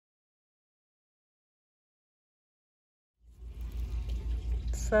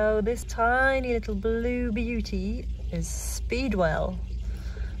So this tiny little blue beauty is Speedwell,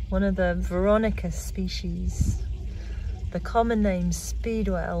 one of the Veronica species. The common name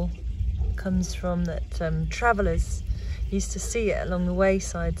Speedwell comes from that travellers used to see it along the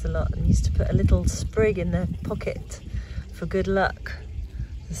waysides a lot and used to put a little sprig in their pocket for good luck,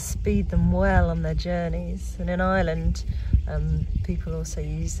 to speed them well on their journeys. And in Ireland, people also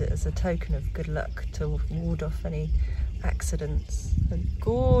use it as a token of good luck to ward off any accidents. They're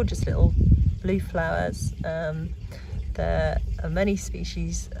gorgeous little blue flowers. There are many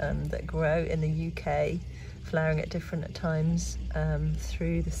species that grow in the UK, flowering at different times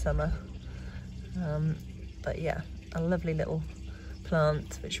through the summer. But yeah, a lovely little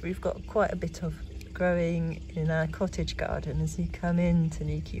plant which we've got quite a bit of growing in our cottage garden as you come into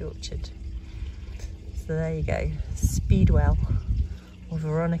Newquay Orchard. So there you go, Speedwell or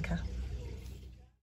Veronica.